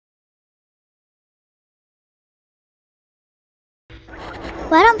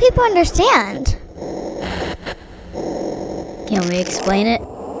Why don't people understand? Can we explain it?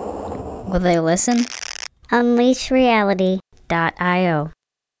 Will they listen? Unleashreality.io.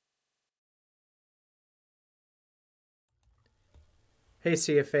 Hey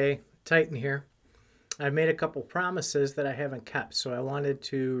CFA, Titan here. I've made a couple promises that I haven't kept, so I wanted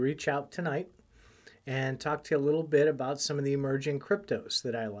to reach out tonight and talk to you a little bit about some of the emerging cryptos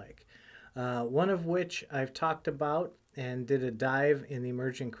that I like. One of which I've talked about and did a dive in the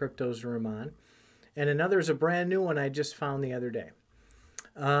emerging cryptos room on, and another is a brand new one I just found the other day.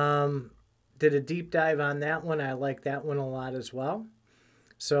 Did a deep dive on that one. I like that one a lot as well.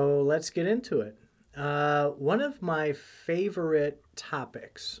 So let's get into it. One of my favorite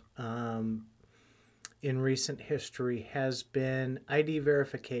topics in recent history has been ID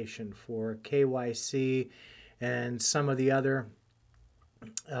verification for KYC and some of the other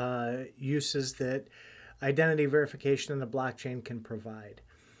uses that identity verification in the blockchain can provide.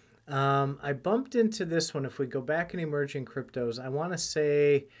 I bumped into this one. If we go back in emerging cryptos, I want to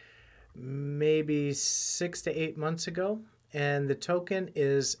say maybe 6 to 8 months ago, and the token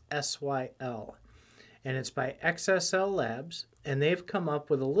is SYL, and it's by XSL Labs, and they've come up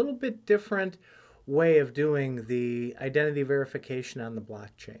with a little bit different way of doing the identity verification on the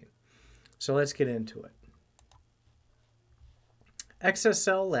blockchain. So let's get into it.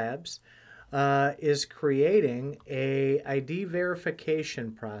 XSL Labs is creating a ID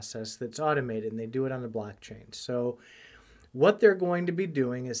verification process that's automated, and they do it on the blockchain. So what they're going to be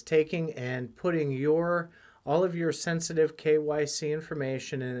doing is taking and putting all of your sensitive KYC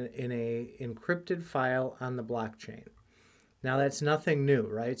information in a encrypted file on the blockchain. Now that's nothing new,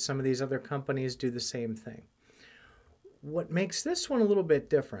 right? Some of these other companies do the same thing. What makes this one a little bit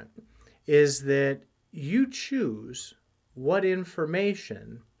different is that you choose what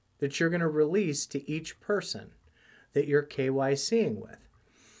information that you're going to release to each person that you're KYCing with.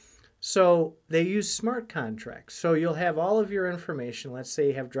 So they use smart contracts. So you'll have all of your information. Let's say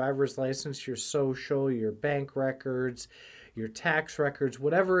you have driver's license, your social, your bank records, your tax records,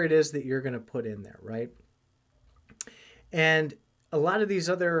 whatever it is that you're going to put in there, right? And a lot of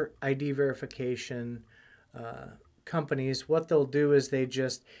these other ID verification companies, what they'll do is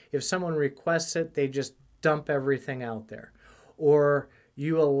if someone requests it, they just dump everything out there. Or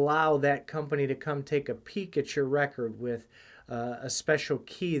you allow that company to come take a peek at your record with a special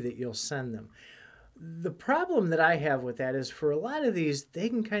key that you'll send them. The problem that I have with that is for a lot of these, they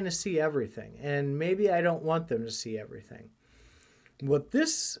can kind of see everything, and maybe I don't want them to see everything. What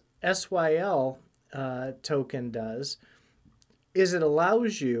this SYL token does is it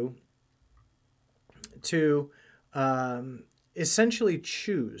allows you to essentially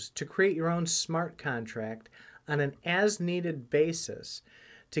choose to create your own smart contract on an as-needed basis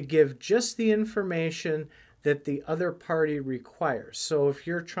to give just the information that the other party requires. So if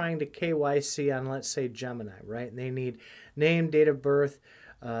you're trying to KYC on, let's say, Gemini, right, and they need name, date of birth,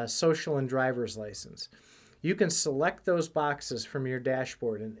 social, and driver's license, you can select those boxes from your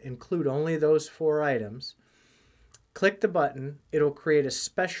dashboard and include only those 4 items. Click the button. It'll create a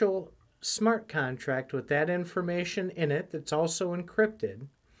special smart contract with that information in it that's also encrypted.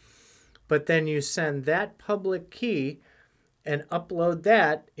 But then you send that public key and upload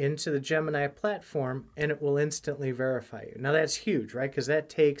that into the Gemini platform, and it will instantly verify you. Now that's huge, right? Because that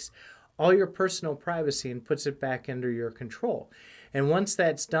takes all your personal privacy and puts it back under your control. And once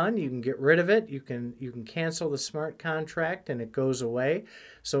that's done, you can get rid of it. You can cancel the smart contract, and it goes away.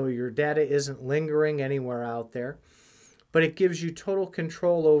 So your data isn't lingering anywhere out there. But it gives you total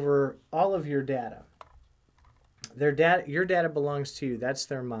control over all of your data. Your data belongs to you. That's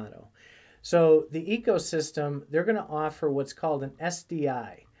their motto. So the ecosystem, they're going to offer what's called an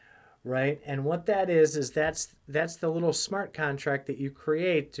SDI, right? And what that is that's the little smart contract that you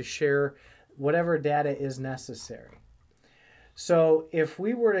create to share whatever data is necessary. So if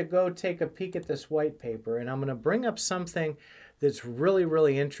we were to go take a peek at this white paper, and I'm going to bring up something that's really,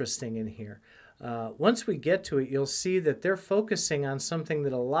 really interesting in here. Once we get to it, you'll see that they're focusing on something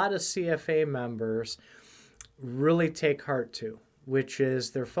that a lot of CFA members really take heart to, which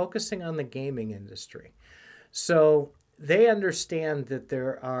is they're focusing on the gaming industry. So they understand that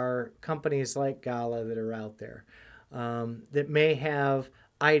there are companies like Gala that are out there that may have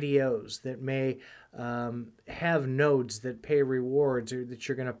IDOs, that may have nodes that pay rewards or that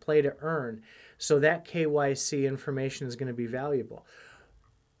you're going to play to earn. So that KYC information is going to be valuable.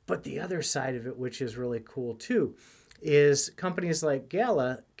 But the other side of it, which is really cool too, is companies like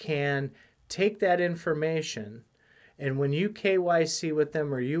Gala can take that information, and when you KYC with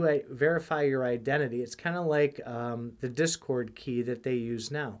them or you verify your identity, it's kind of like the Discord key that they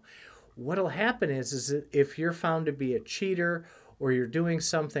use now. What'll happen is that if you're found to be a cheater or you're doing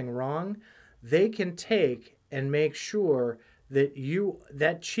something wrong, they can take and make sure that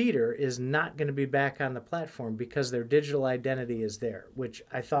that cheater is not going to be back on the platform because their digital identity is there, which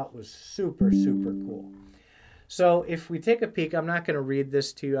I thought was super, super cool. So if we take a peek, I'm not going to read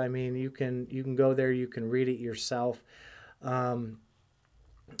this to you. I mean, you can go there, you can read it yourself.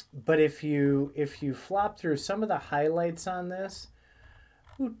 But if you flop through some of the highlights on this,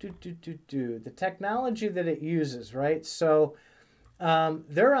 the technology that it uses, right? So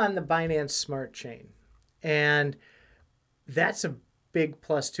they're on the Binance Smart Chain, and that's a big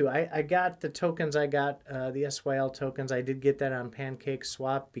plus too. I got the tokens. I got the SYL tokens. I did get that on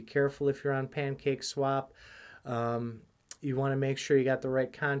PancakeSwap. Be careful if you're on PancakeSwap. You want to make sure you got the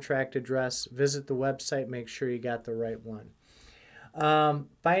right contract address. Visit the website. Make sure you got the right one.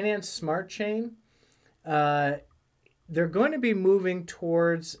 Binance Smart Chain. They're going to be moving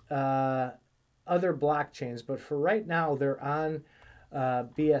towards other blockchains, but for right now, they're on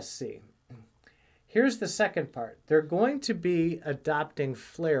BSC. Here's the second part. They're going to be adopting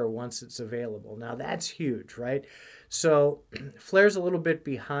Flare once it's available. Now, that's huge, right? So Flare's a little bit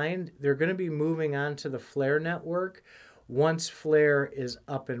behind. They're going to be moving on to the Flare network once Flare is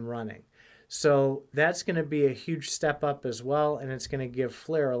up and running. So that's going to be a huge step up as well, and it's going to give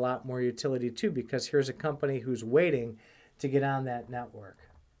Flare a lot more utility too, because here's a company who's waiting to get on that network.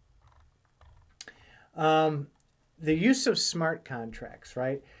 The use of smart contracts,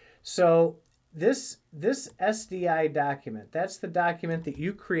 right? So this SDI document, that's the document that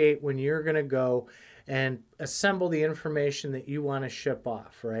you create when you're going to go and assemble the information that you want to ship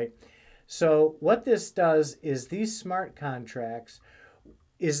off, right? So what this does is these smart contracts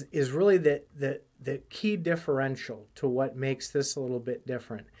is really the key differential to what makes this a little bit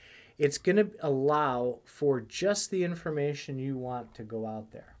different. It's going to allow for just the information you want to go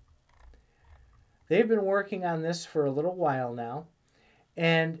out there. They've been working on this for a little while now,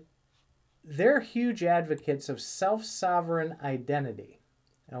 and they're huge advocates of self-sovereign identity,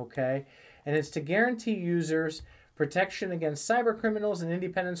 okay? And it's to guarantee users protection against cyber criminals and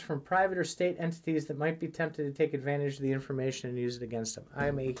independence from private or state entities that might be tempted to take advantage of the information and use it against them.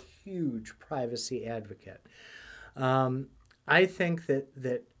 I'm a huge privacy advocate. I think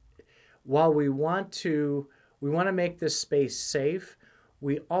that while we want to make this space safe,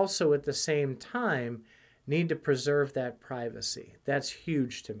 we also at the same time need to preserve that privacy. That's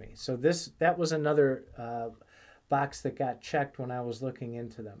huge to me. So that was another box that got checked when I was looking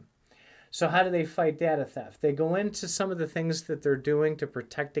into them. So how do they fight data theft? They go into some of the things that they're doing to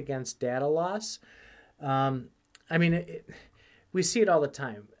protect against data loss. We see it all the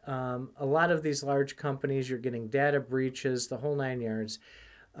time. A lot of these large companies, you're getting data breaches, the whole 9 yards.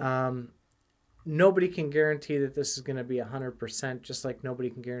 Nobody can guarantee that this is going to be 100%, just like nobody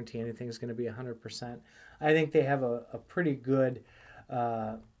can guarantee anything is going to be 100%. I think they have a pretty good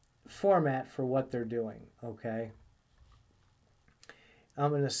format for what they're doing, okay?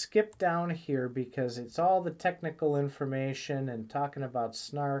 I'm going to skip down here because it's all the technical information and talking about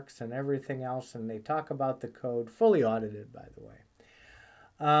snarks and everything else, and they talk about the code, fully audited, by the way.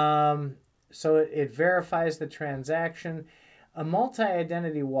 So it verifies the transaction. A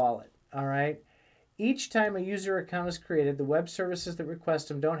multi-identity wallet, all right? Each time a user account is created, the web services that request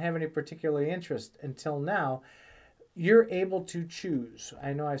them don't have any particular interest. Until now, you're able to choose.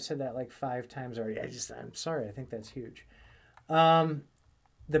 I know I've said that like 5 times already. I'm sorry. I think that's huge.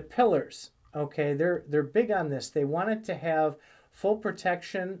 The pillars, okay, they're big on this. They want it to have full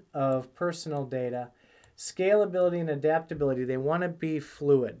protection of personal data, scalability and adaptability. They want to be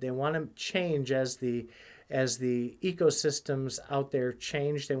fluid. They want to change as the ecosystems out there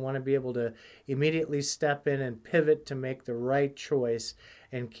change. They want to be able to immediately step in and pivot to make the right choice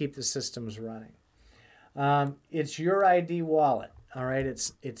and keep the systems running. It's your ID wallet. All right,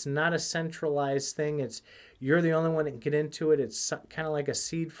 it's not a centralized thing. You're the only one that can get into it. It's kind of like a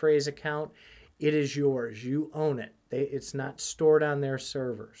seed phrase account. It is yours. You own it. It's not stored on their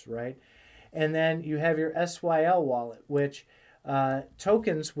servers, right? And then you have your SYL wallet, which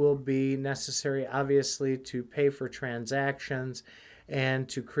tokens will be necessary, obviously, to pay for transactions and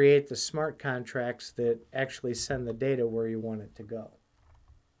to create the smart contracts that actually send the data where you want it to go.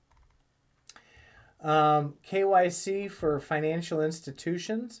 KYC for financial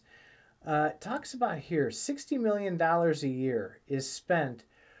institutions. It talks about here, $60 million a year is spent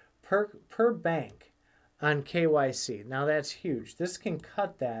per bank on KYC. Now that's huge. This can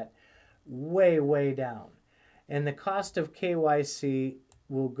cut that way, way down. And the cost of KYC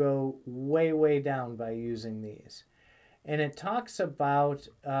will go way, way down by using these. And it talks about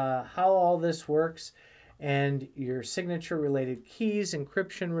how all this works and your signature-related keys,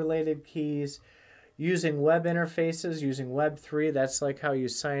 encryption-related keys, using web interfaces, using Web3. That's like how you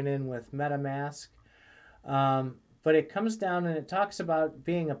sign in with MetaMask. But it comes down and it talks about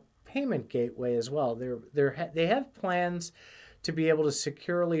being a payment gateway as well. They have plans to be able to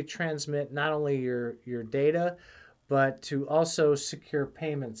securely transmit not only your data, but to also secure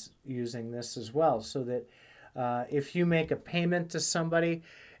payments using this as well. So that if you make a payment to somebody,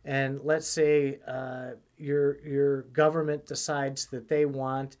 and let's say your government decides that they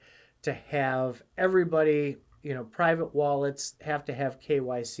want to have everybody, private wallets have to have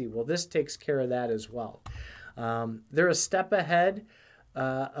KYC. Well, this takes care of that as well. They're a step ahead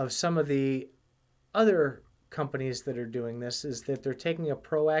of some of the other companies that are doing this, is that they're taking a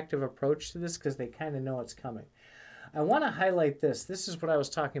proactive approach to this because they kind of know it's coming. I want to highlight this. This is what I was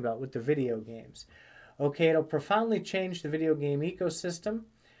talking about with the video games. Okay, it'll profoundly change the video game ecosystem.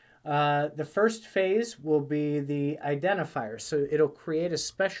 The first phase will be the identifier. So it'll create a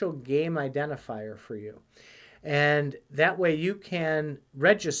special game identifier for you. And that way you can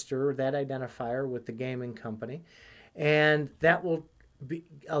register that identifier with the gaming company. And that will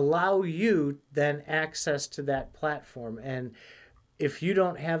allow you then access to that platform. And if you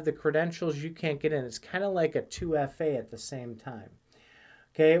don't have the credentials, you can't get in. It's kind of like a 2FA at the same time.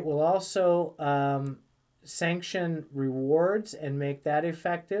 Okay, it will also sanction rewards and make that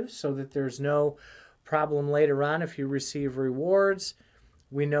effective so that there's no problem later on if you receive rewards.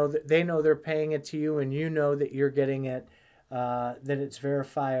 We know that they know they're paying it to you, and you know that you're getting it, that it's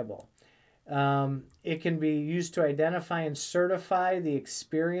verifiable. It can be used to identify and certify the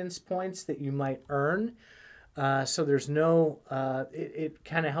experience points that you might earn. So there's no, it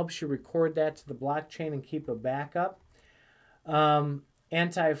kind of helps you record that to the blockchain and keep a backup.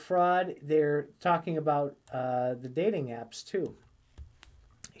 Anti-fraud, they're talking about the dating apps too.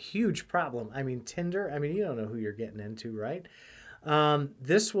 Huge problem. I mean, Tinder, you don't know who you're getting into, right?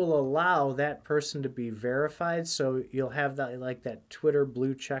 This will allow that person to be verified, so you'll have that, like that Twitter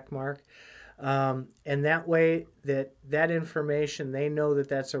blue check mark. And that way that information, they know that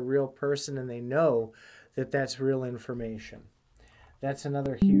that's a real person, and they know that that's real information. That's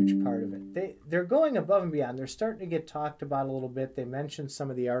another huge part of it. They're going above and beyond. They're starting to get talked about a little bit. They mentioned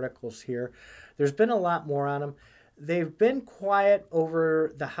some of the articles here. There's been a lot more on them. They've been quiet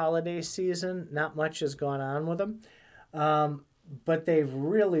over the holiday season. Not much has gone on with them. But they've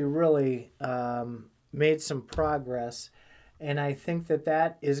really made some progress. And I think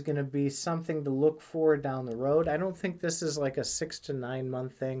that is going to be something to look for down the road. I don't think this is like a 6 to 9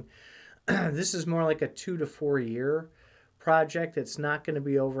 month thing. This is more like a 2 to 4 year project. It's not going to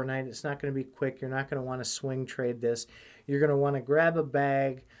be overnight. It's not going to be quick. You're not going to want to swing trade this. You're going to want to grab a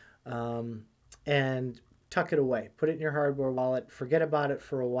bag and tuck it away. Put it in your hardware wallet. Forget about it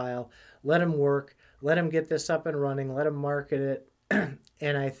for a while. Let them work. Let them get this up and running. Let them market it.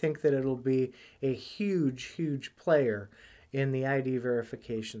 And I think that it'll be a huge player in the ID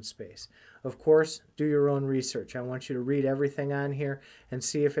verification space. Of course, do your own research. I want you to read everything on here and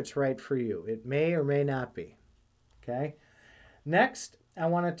see if it's right for you. It may or may not be. Okay? Next, I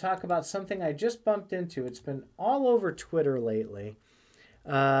want to talk about something I just bumped into. It's been all over Twitter lately.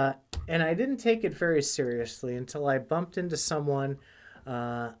 And I didn't take it very seriously until I bumped into someone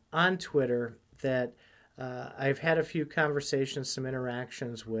on Twitter that I've had a few conversations, some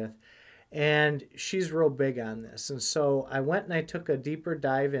interactions with. And she's real big on this. And so I went and I took a deeper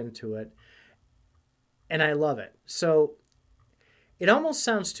dive into it. And I love it. So it almost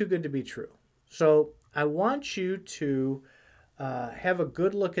sounds too good to be true. So I want you to have a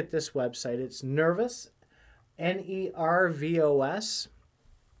good look at this website. It's Nervos, Nervos,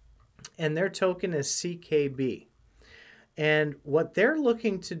 and their token is CKB. And what they're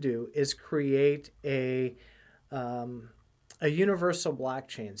looking to do is create a universal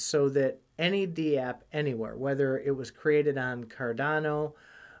blockchain so that any DApp anywhere, whether it was created on Cardano,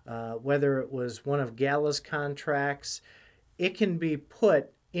 whether it was one of Gala's contracts, it can be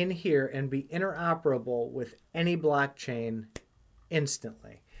put in here and be interoperable with any blockchain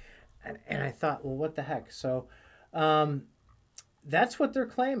instantly. And I thought, well, what the heck? So that's what they're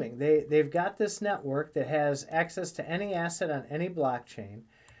claiming. They've got this network that has access to any asset on any blockchain,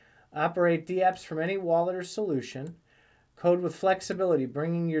 operate DApps from any wallet or solution, code with flexibility,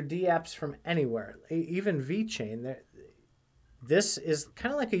 bringing your DApps from anywhere, even VeChain. This is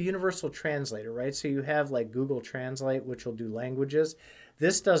kind of like a universal translator, right? So you have like Google Translate, which will do languages.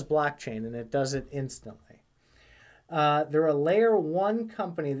 This does blockchain, and it does it instantly. They're a layer 1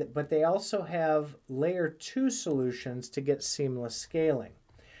 company, but they also have layer 2 solutions to get seamless scaling.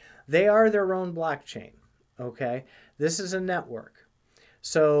 They are their own blockchain, okay? This is a network.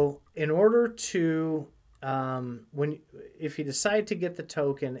 So in order to if you decide to get the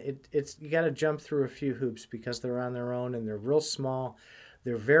token, it's you got to jump through a few hoops because they're on their own and they're real small.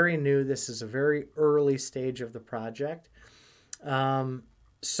 They're very new. This is a very early stage of the project.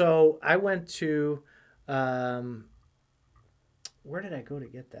 So I went to, where did I go to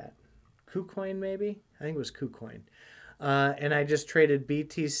get that? KuCoin maybe? I think it was KuCoin. And I just traded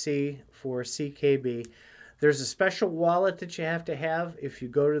BTC for CKB. There's a special wallet that you have to have. If you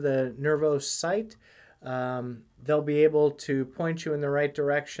go to the Nervos site, they'll be able to point you in the right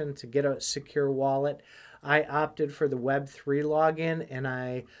direction to get a secure wallet. I opted for the Web3 login, and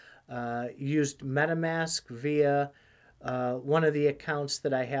I used MetaMask via one of the accounts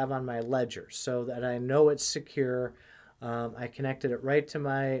that I have on my ledger so that I know it's secure. I connected it right to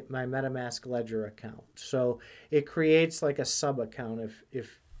my MetaMask ledger account. So it creates like a sub account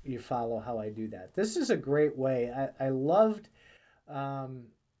if you follow how I do that. This is a great way. I loved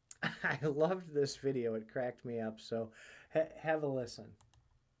I loved this video. It cracked me up. So have a listen.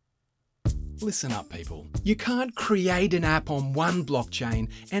 Listen up, people. You can't create an app on one blockchain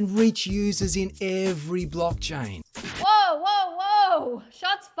and reach users in every blockchain. Whoa, whoa, whoa!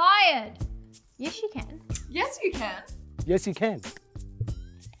 Shots fired! Yes, you can. Yes, you can. Yes, you can.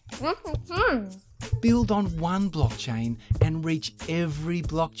 Build on one blockchain and reach every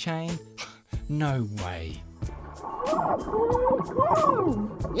blockchain? No way.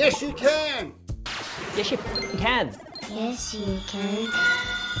 Yes, you can. Yes, you can. Yes, you can.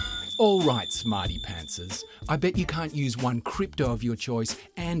 All right, smarty pantsers. I bet you can't use one crypto of your choice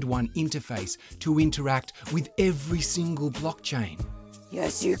and one interface to interact with every single blockchain.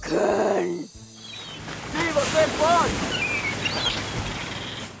 Yes, you can.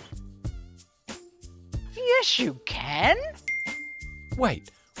 Yes, you can. Wait,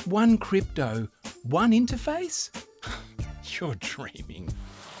 one crypto, one interface? You're dreaming.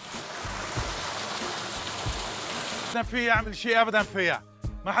 ابدا فيها اعمل شيء ابدا فيها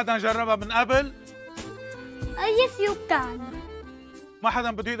ما حدا جربها من قبل Yes, you can. ما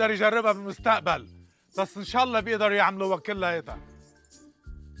حدا بده يقدر يجربها بالمستقبل بس ان شاء الله بيقدروا يعملوها كلياتها.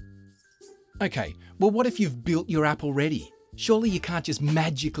 Okay, well, what if you've built your app already? Surely you can't just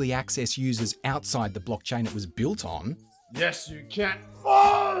magically access users outside the blockchain it was built on. Yes, you can.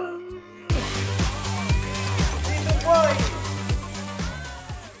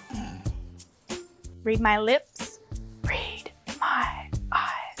 Read my lips. Read my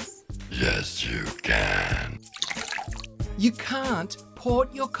eyes. Yes, you can. You can't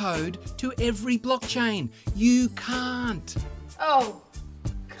port your code to every blockchain. You can't. Oh,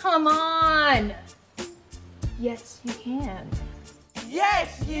 come on! Yes, you can.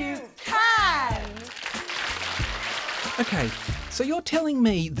 Yes, you can. Okay, so you're telling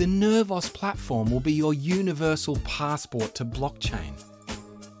me the Nervos platform will be your universal passport to blockchain?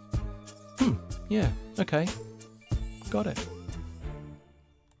 Yeah, okay. Got it.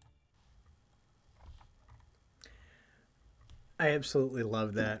 I absolutely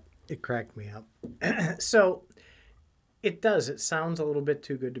love that. It cracked me up. So it does. It sounds a little bit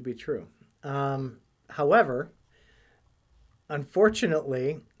too good to be true. However,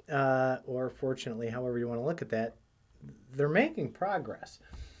 unfortunately, or fortunately, however you want to look at that, they're making progress.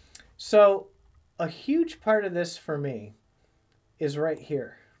 So a huge part of this for me is right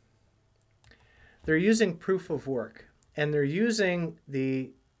here. They're using proof of work, and they're using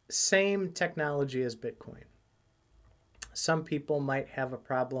the same technology as Bitcoin. Some people might have a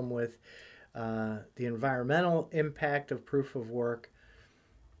problem with the environmental impact of proof of work.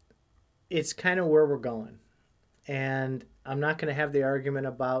 It's kind of where we're going. And I'm not going to have the argument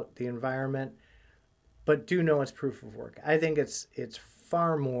about the environment, but do know it's proof of work. I think it's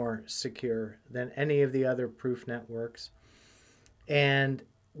far more secure than any of the other proof networks. And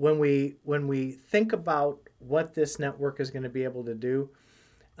when we think about what this network is going to be able to do,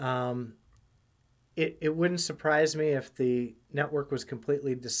 it wouldn't surprise me if the network was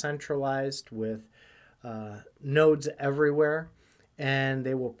completely decentralized with nodes everywhere, and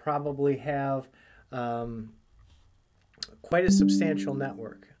they will probably have quite a substantial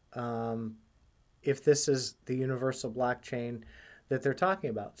network if this is the universal blockchain that they're talking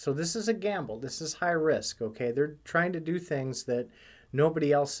about. So this is a gamble. This is high risk, okay? They're trying to do things that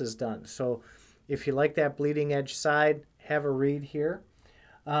nobody else has done. So if you like that bleeding edge side, have a read here.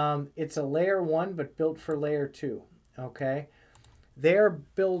 It's a layer 1, but built for layer 2, okay? They're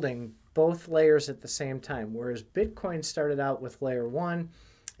building both layers at the same time, whereas Bitcoin started out with layer 1,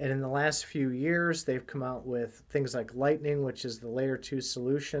 and in the last few years, they've come out with things like Lightning, which is the layer 2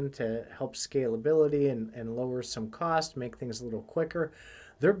 solution to help scalability and lower some cost, make things a little quicker.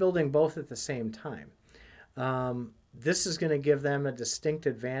 They're building both at the same time. This is going to give them a distinct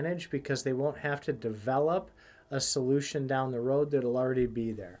advantage because they won't have to develop a solution down the road that'll already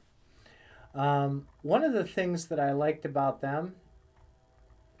be there. One of the things that I liked about them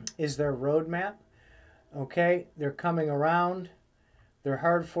is their roadmap. Okay, they're coming around, they're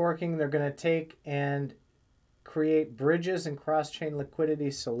hard forking, they're going to take and create bridges and cross-chain liquidity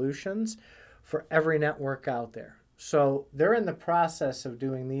solutions for every network out there. So they're in the process of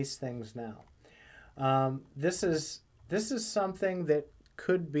doing these things now. This is something that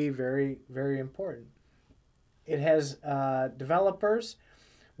could be very, very important. It has developers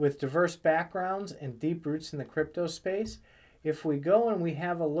with diverse backgrounds and deep roots in the crypto space. If we go and we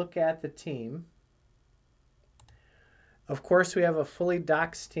have a look at the team, of course we have a fully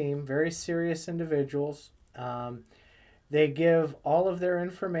doxed team, very serious individuals. They give all of their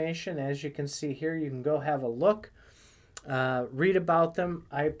information, as you can see here. You can go have a look, read about them.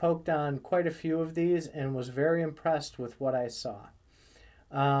 I poked on quite a few of these and was very impressed with what I saw.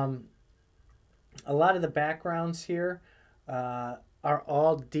 A lot of the backgrounds here are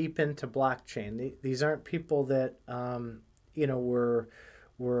all deep into blockchain. These aren't people that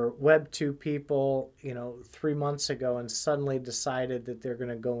were Web 2 people 3 months ago and suddenly decided that they're going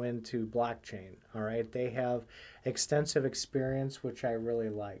to go into blockchain. All right, they have extensive experience, which I really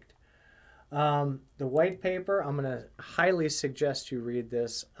liked. The white paper, I'm going to highly suggest you read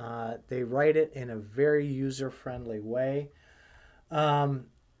this. They write it in a very user-friendly way.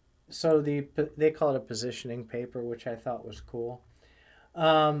 So they call it a positioning paper, which I thought was cool.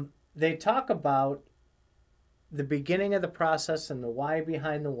 They talk about the beginning of the process and the why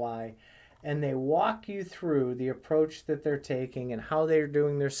behind the why, and they walk you through the approach that they're taking and how they're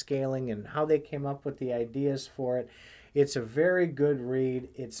doing their scaling and how they came up with the ideas for it. It's a very good read.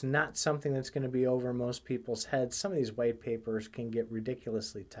 It's not something that's going to be over most people's heads. Some of these white papers can get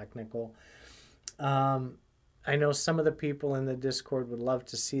ridiculously technical. I know some of the people in the Discord would love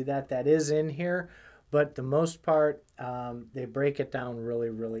to see that. That is in here, but the most part, they break it down really,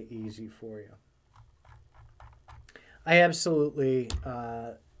 really easy for you. I absolutely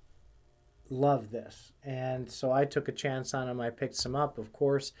love this, and so I took a chance on them. I picked some up. Of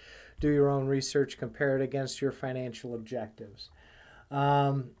course, do your own research, compare it against your financial objectives.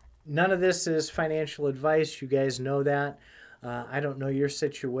 None of this is financial advice. You guys know that. I don't know your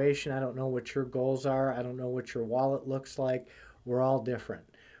situation. I don't know what your goals are. I don't know what your wallet looks like. We're all different.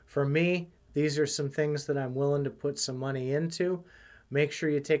 For me, these are some things that I'm willing to put some money into. Make sure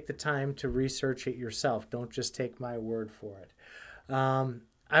you take the time to research it yourself. Don't just take my word for it.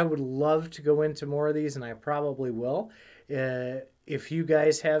 I would love to go into more of these, and I probably will. If you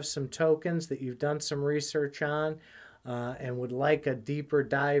guys have some tokens that you've done some research on and would like a deeper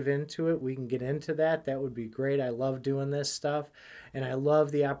dive into it, we can get into that. That would be great. I love doing this stuff, and I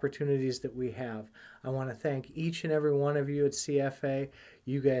love the opportunities that we have. I want to thank each and every one of you at CFA.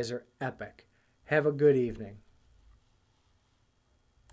 You guys are epic. Have a good evening.